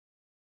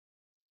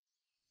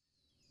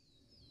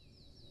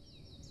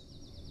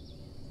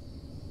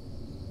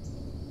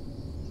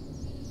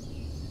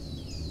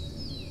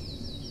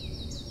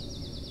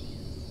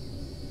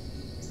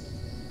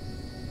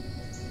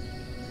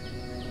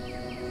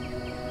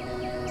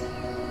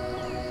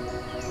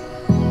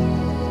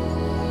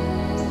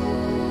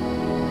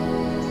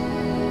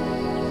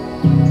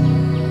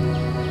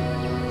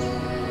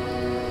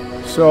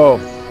So,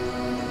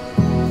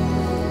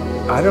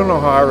 I don't know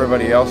how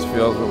everybody else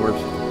feels, but we're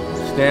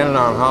standing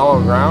on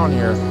hollow ground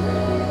here,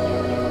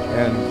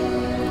 and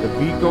the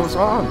beat goes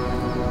on.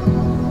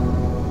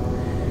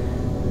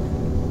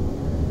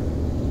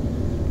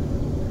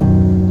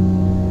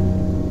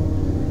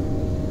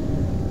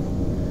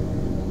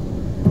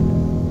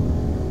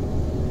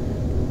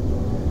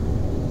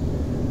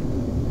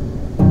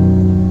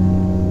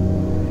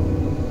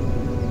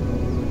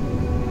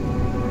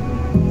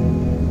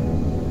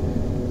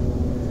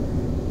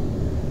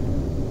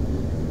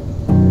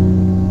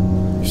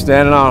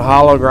 Standing on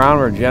hollow ground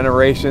where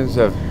generations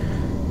have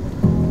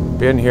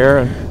been here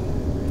and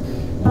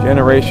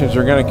generations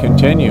are going to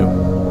continue.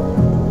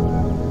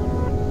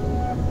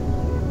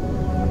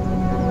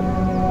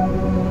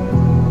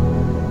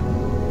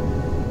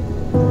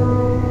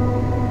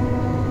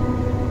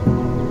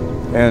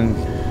 And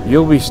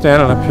you'll be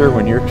standing up here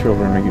when your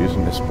children are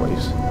using this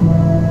place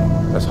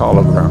as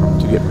hollow ground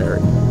to get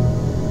married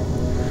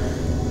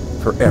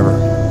forever.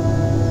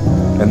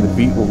 And the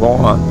beat will go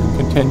on and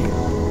continue.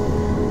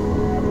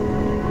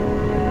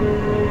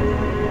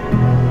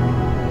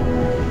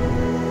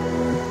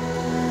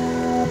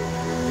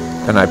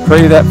 And I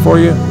pray that for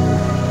you.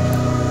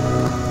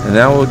 And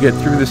now we'll get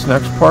through this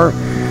next part.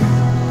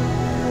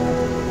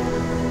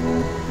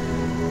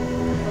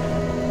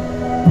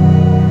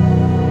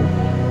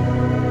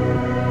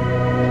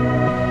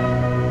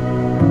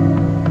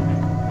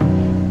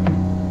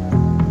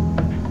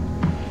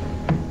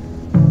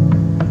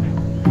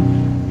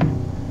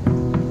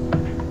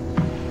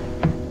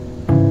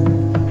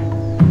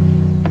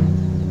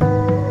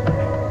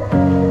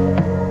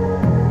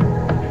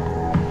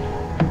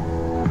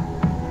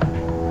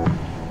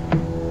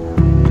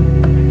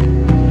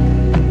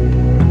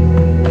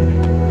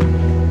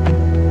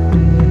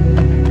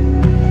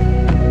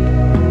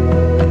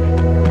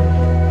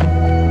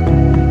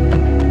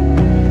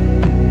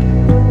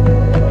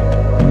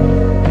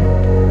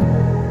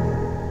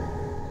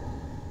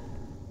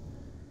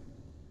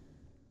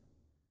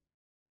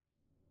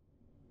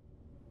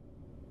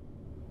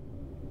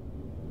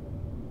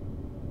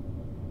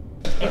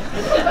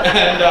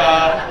 And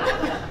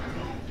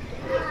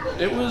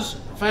it was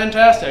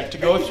fantastic to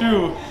go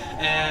through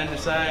and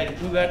decide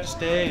who got to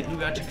stay and who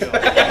got to go. So,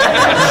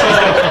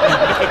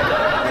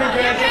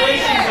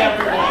 congratulations,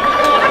 everyone.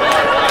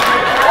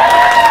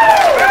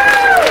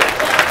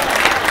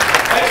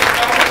 Next night,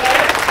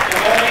 you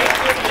have any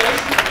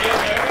stipulations to get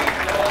married,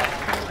 we'll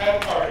have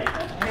a party.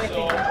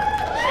 So,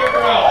 stick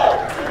around.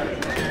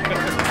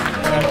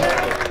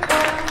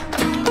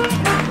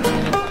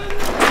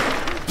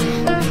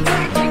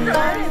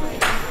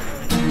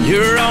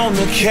 You're on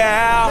the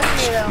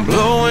couch,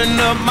 blowing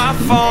up my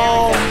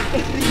phone.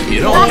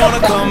 You don't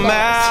wanna come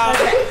out,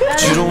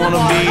 but you don't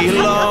wanna be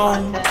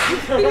alone.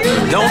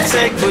 Don't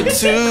take but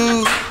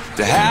two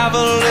to have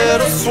a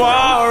little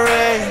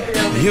soiree.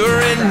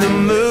 You're in the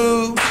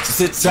mood,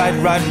 so sit tight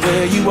right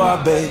where you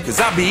are, babe. Cause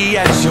I'll be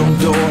at your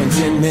door in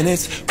 10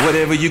 minutes.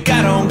 Whatever you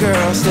got on,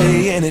 girl,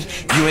 stay in it.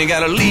 You ain't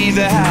gotta leave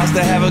the house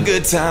to have a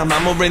good time.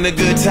 I'm gonna bring the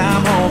good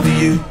time home to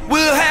you.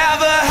 We'll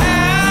have a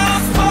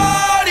house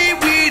party,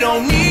 we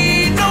don't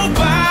need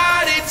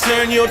nobody.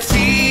 Turn your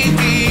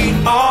TV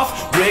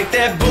off, break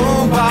that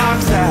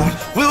boombox out.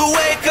 We'll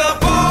wake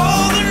up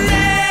all the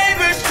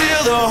neighbors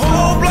till the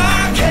whole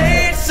block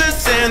hates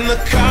us, and the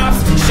cops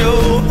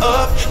show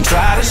up and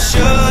try to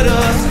shut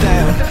us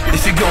down.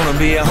 If you're gonna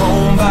be a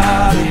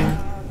homebody,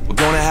 we're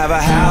gonna have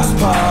a house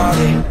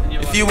party.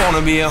 If you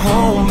wanna be a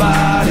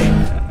homebody,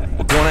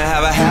 we're gonna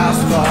have a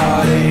house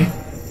party.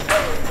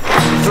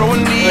 Throw a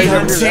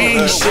neon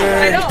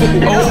t-shirt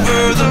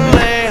over the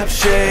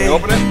lampshade.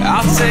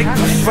 I'll take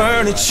the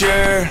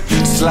furniture,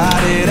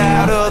 slide it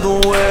out of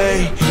the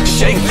way,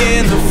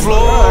 shaking the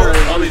floor,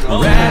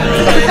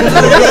 rattling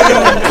the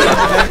room.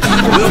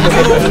 We'll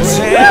go to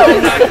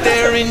town right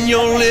there in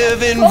your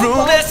living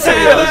room. Let's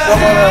have a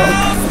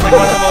house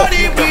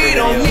party, we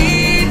don't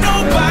need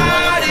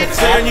nobody.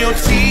 Turn your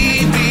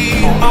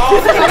TV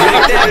off,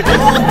 break that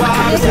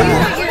boombox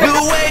out.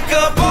 We'll wake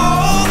up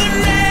all the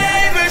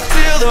neighbors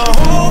till the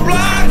whole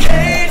block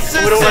hates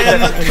us,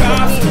 and the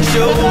cops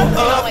show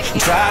up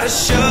and try to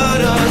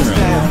shut us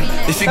down.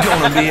 If you're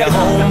gonna be a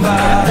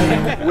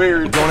homebody,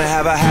 we're gonna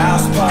have a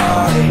house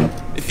party.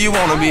 If you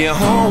wanna be a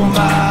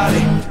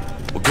homebody,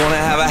 we're gonna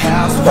have a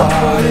house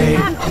party.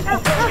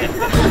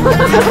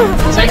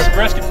 Take some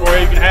brisket for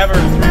you. You can have her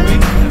in 3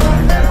 weeks.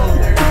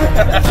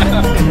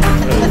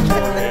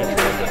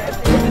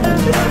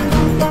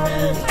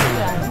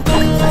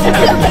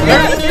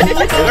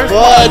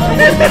 Blood.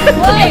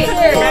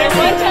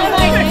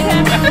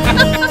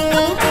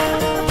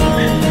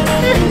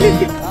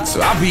 So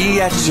I'll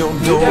be at your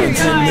door in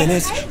 10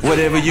 minutes.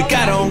 Whatever you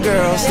got on,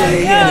 girl,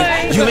 stay in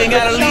it. You ain't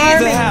gotta leave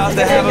the house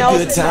to have a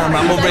good time.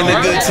 I'm gonna bring the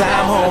good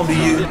time home to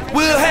you.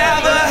 We'll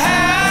have a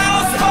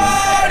house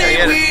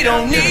party, we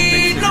don't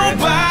need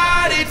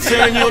nobody.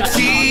 Turn your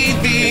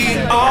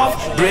TV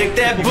off, break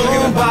that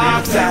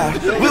boombox out.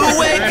 We'll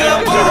wake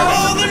up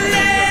all the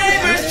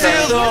neighbors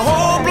till the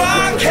whole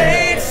block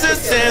hates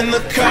us, and when the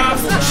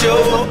cops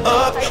show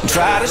up and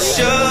try to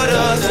shut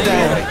us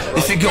down.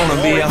 If you're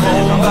gonna be a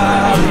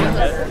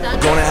homebody,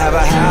 we're gonna have a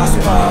house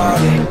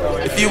party.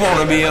 If you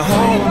wanna be a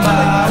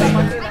homebody,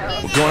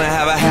 we're gonna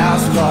have a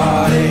house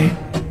party.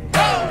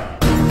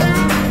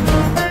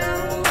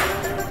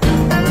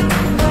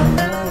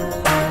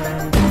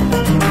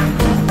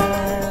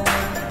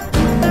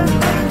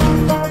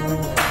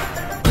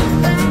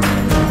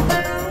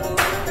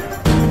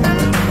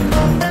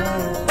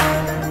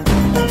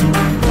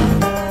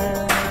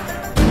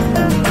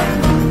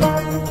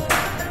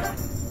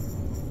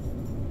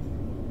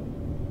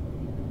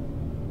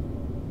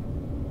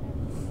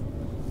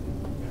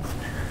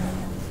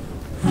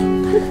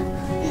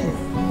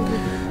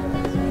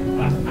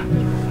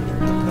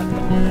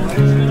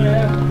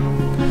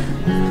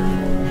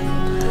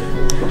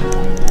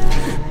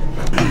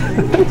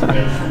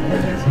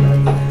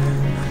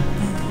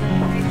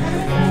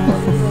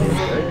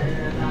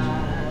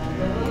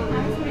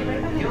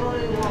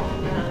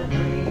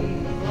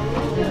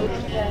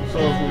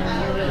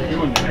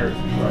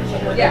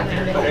 Yeah.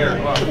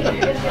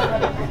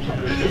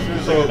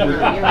 So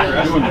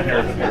we're doing the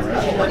hair today,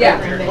 right? Yeah.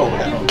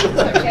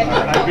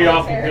 I'd be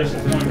awful just.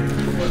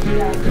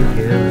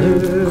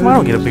 Come on,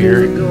 I'll get a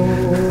beer.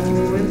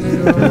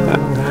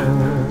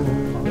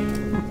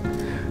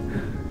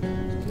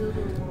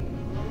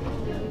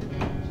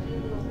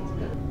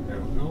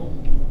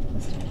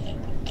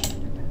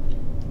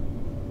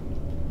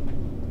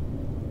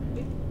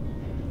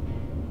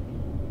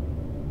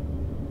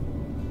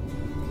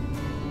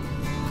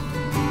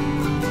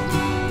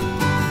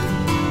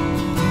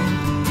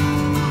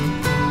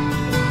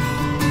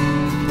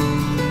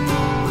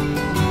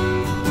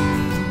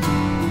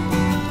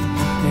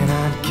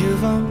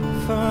 Give up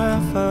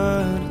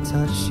forever to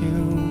touch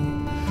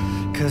you,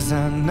 'cause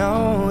I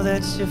know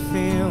that you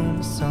feel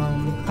me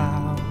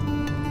somehow.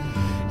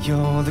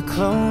 You're the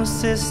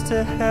closest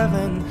to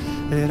heaven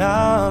that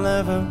I'll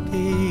ever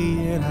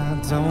be, and I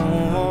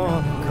don't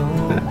wanna go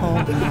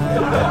home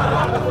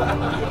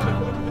now.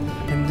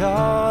 And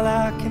all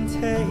I can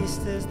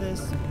taste is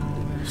this,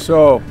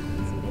 So,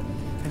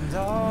 and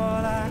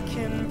all I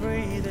can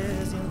breathe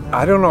is your love.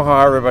 I don't know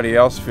how everybody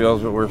else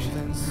feels, but we're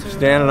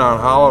standing on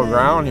hollow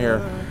ground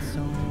here,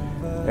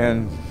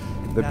 and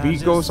the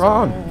beat goes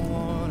on.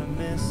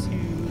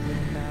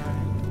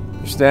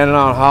 We're standing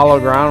on hollow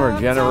ground where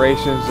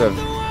generations have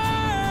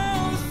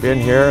been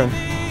here, and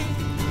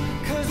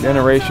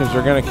generations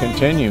are going to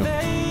continue.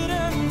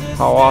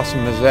 How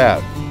awesome is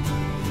that?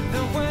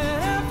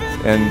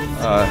 And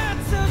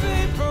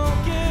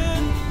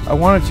I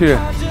wanted to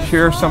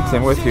share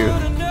something with you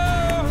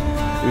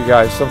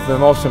guys, something, the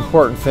most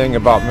important thing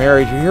about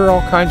marriage. You hear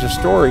all kinds of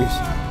stories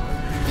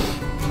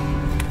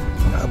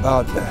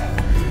about,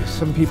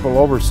 some people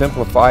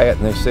oversimplify it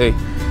and they say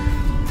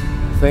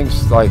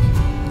things like,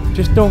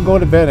 just don't go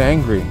to bed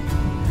angry.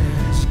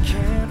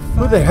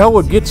 Who the hell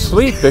would get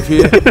sleep if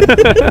you,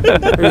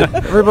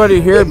 everybody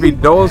here would be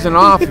dozing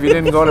off if you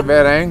didn't go to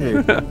bed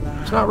angry.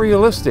 It's not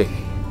realistic.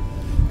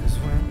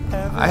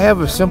 I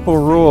have a simple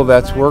rule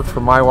that's worked for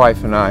my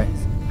wife and I,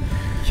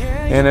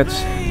 and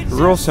it's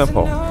real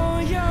simple.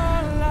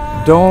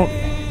 Don't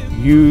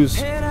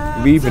use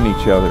leaving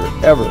each other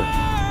ever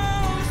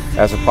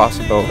as a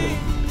possibility.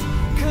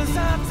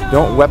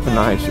 Don't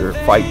weaponize your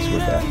fights with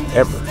that,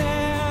 ever.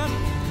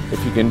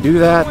 If you can do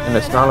that and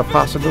it's not a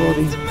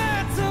possibility,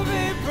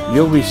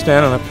 you'll be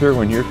standing up here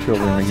when your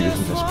children are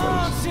using this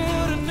place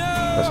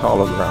as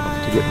hollow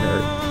ground to get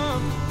married.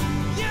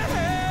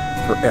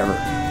 Forever.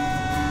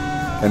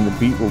 And the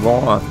beat will go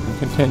on and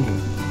continue.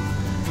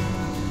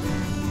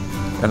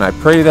 And I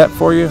pray that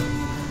for you.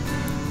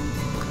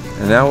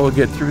 And now we'll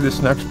get through this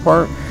next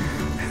part.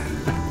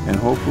 And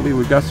hopefully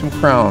we got some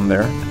crown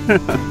there.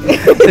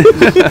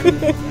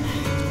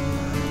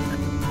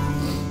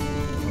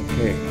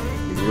 Okay,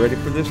 you ready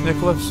for this,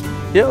 Nicholas?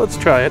 Yeah, let's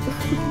try it.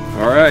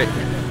 All right.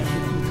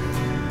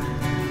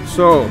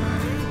 So,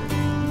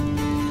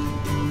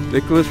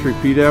 Nicholas,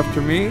 repeat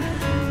after me.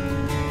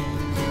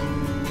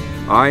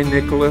 I,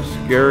 Nicholas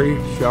Gary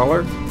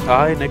Schaller.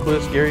 I,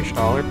 Nicholas Gary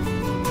Schaller.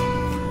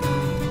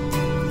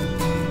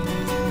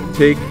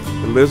 Take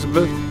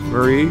Elizabeth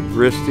Marie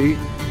Risty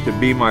to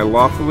be my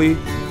lawfully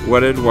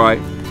wedded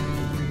wife.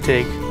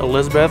 Take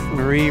Elizabeth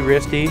Marie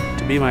Risty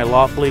to be my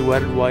lawfully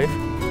wedded wife.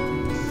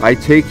 I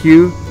take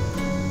you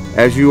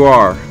as you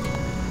are.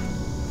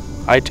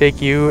 I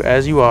take you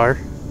as you are.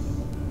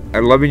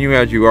 And loving you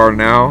as you are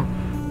now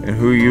and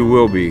who you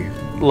will be.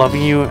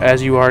 Loving you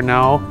as you are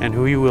now and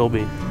who you will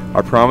be.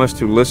 I promise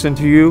to listen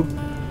to you.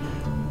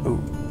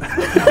 Ooh.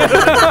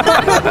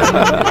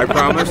 I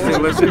promise to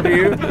listen to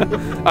you.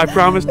 I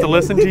promise to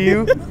listen to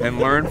you. And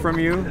learn from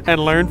you. And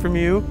learn from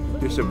you.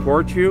 To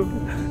support you.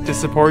 To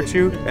support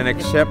you. And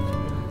accept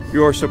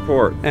your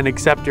support. And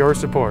accept your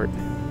support.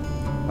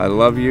 I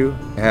love you.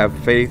 Have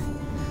faith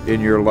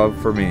in your love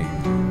for me.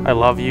 I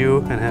love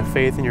you and have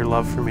faith in your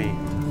love for me.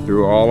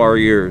 Through all our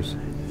years.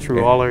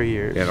 Through all our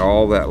years. And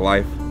all that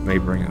life may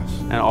bring us.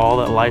 And all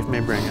that life may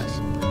bring us.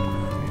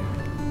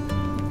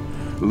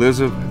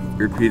 Elizabeth,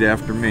 repeat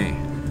after me.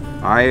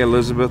 I,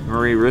 Elizabeth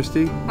Marie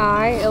Risty,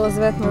 I,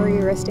 Elizabeth Marie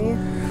Risty,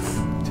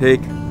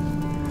 take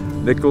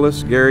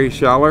Nicholas Gary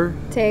Schaller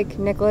take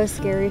Nicholas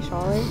Gary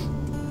Schaller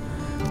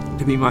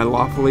to be my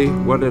lawfully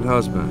wedded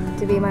husband.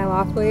 to be my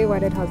lawfully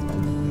wedded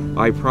husband.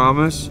 I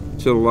promise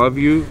to love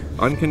you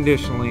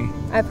unconditionally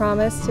I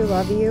promise to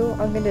love you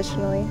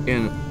unconditionally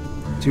and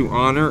to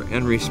honor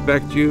and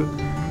respect you,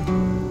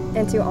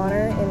 and to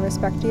honor and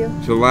respect you,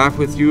 to laugh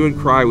with you and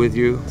cry with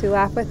you, to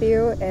laugh with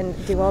you and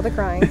do all the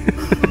crying,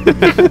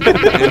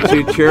 and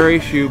to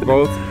cherish you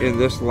both in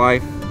this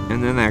life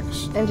and the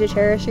next. and to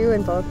cherish you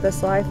in both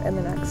this life and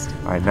the next.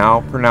 I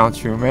now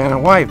pronounce you man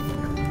and wife.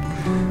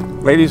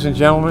 Ladies and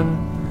gentlemen,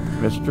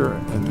 Mr.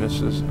 and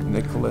Mrs.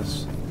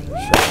 Nicholas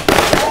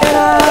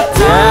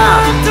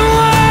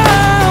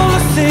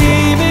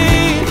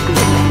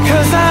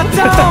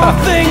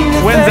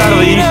Wind's out of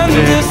the east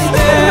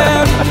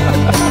today.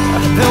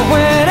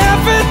 When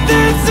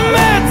everything's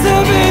meant to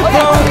be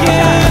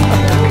broken,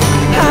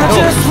 I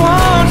just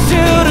want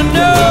you to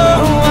know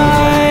who I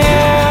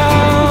am.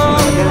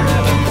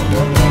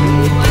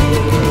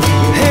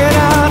 And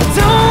I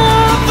don't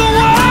want the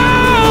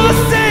world to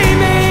see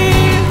me,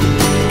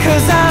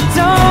 'cause I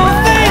don't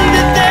think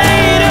that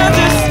they'd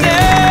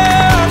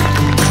understand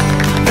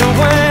that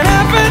when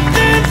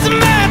everything's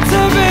meant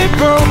to be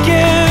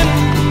broken,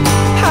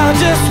 I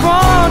just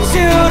want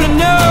you to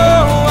know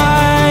who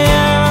I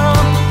am.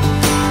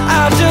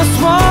 I just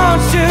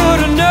want you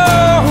to know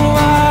who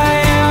I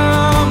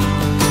am.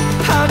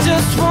 I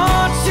just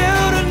want you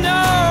to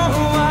know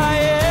who I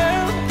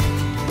am.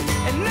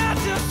 And I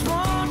just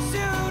want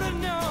you to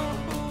know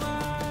who I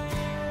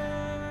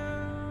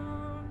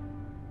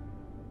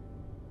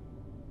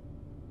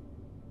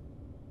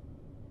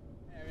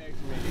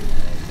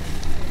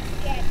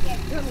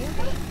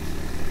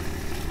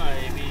I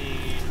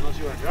mean, unless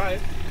you want to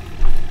drive.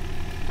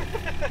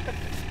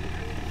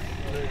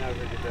 Learn how to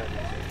get that.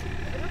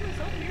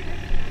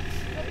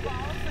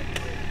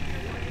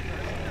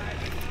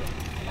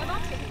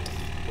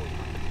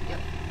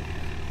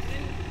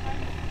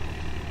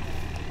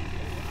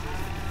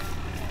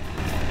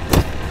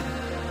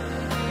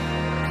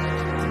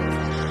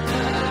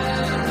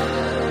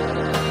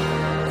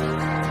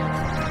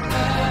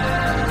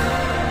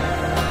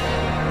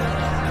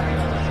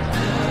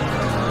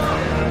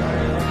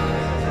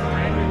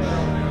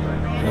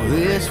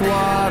 This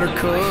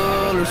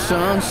watercolor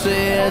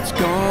sunset's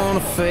gonna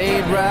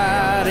fade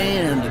right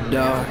into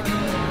dark,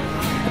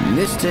 and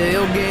this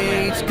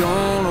tailgate's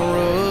gonna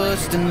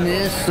rust, and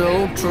this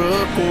old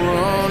truck will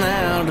run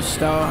out of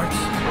starts.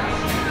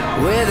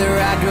 Whether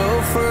I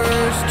go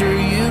first or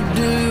you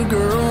do,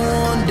 girl,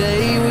 one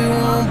day we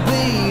won't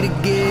be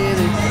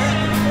together.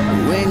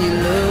 When you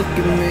look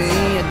at me,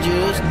 I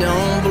just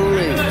don't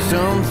believe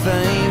some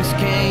things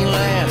can't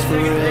last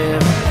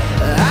forever.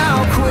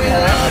 I'll quit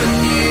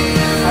loving you.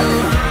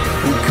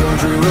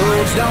 Country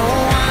roads don't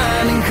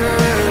wind and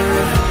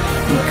curve,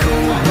 and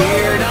cold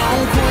beer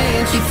don't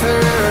quench your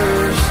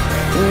thirst.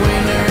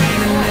 When there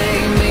ain't a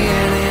name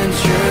being in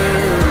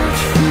church,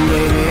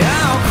 baby,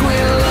 I'll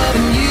quit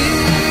loving you.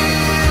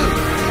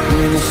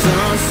 When the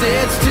sun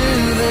sets to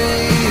the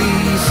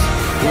east,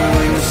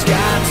 when the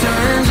sky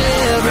turns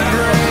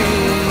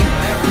evergreen,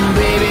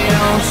 baby,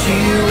 don't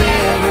you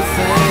ever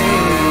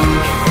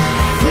think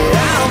that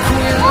I'll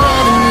quit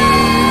loving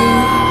you.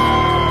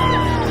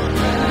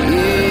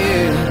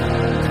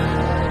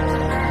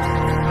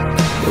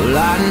 Well, I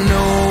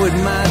know it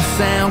might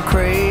sound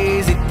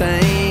crazy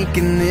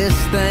thinking this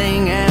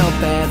thing out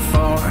that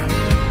far.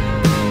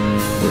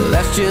 Well,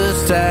 that's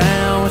just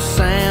how it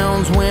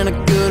sounds when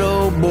a good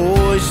old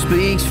boy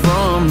speaks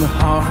from the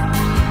heart.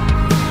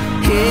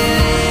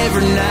 Yeah,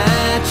 every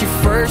night you're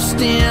first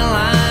in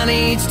line,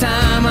 each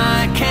time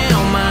I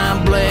count my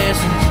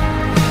blessings.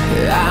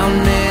 I'll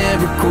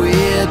never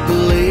quit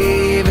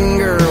believing,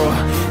 girl,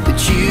 that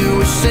you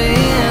were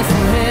sent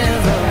from heaven.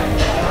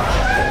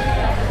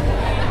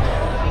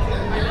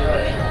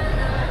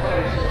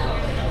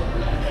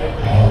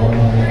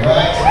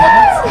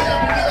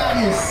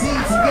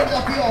 Seats and give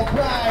up your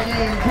pride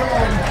and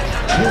good.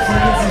 This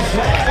is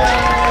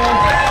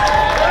Schaller.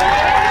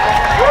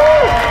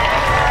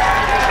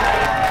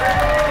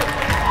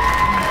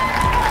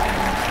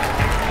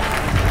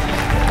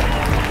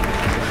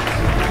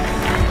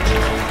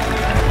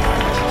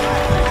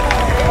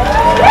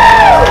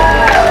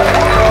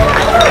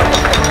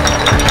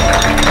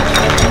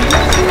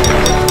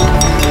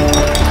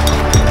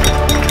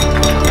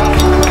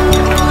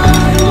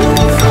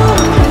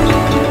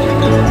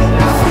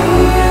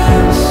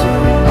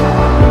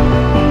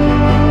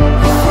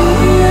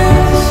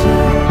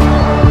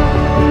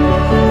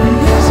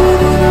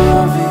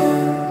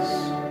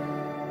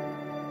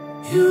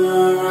 You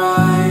are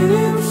right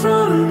in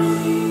front of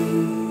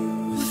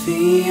me with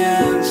the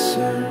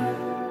answer.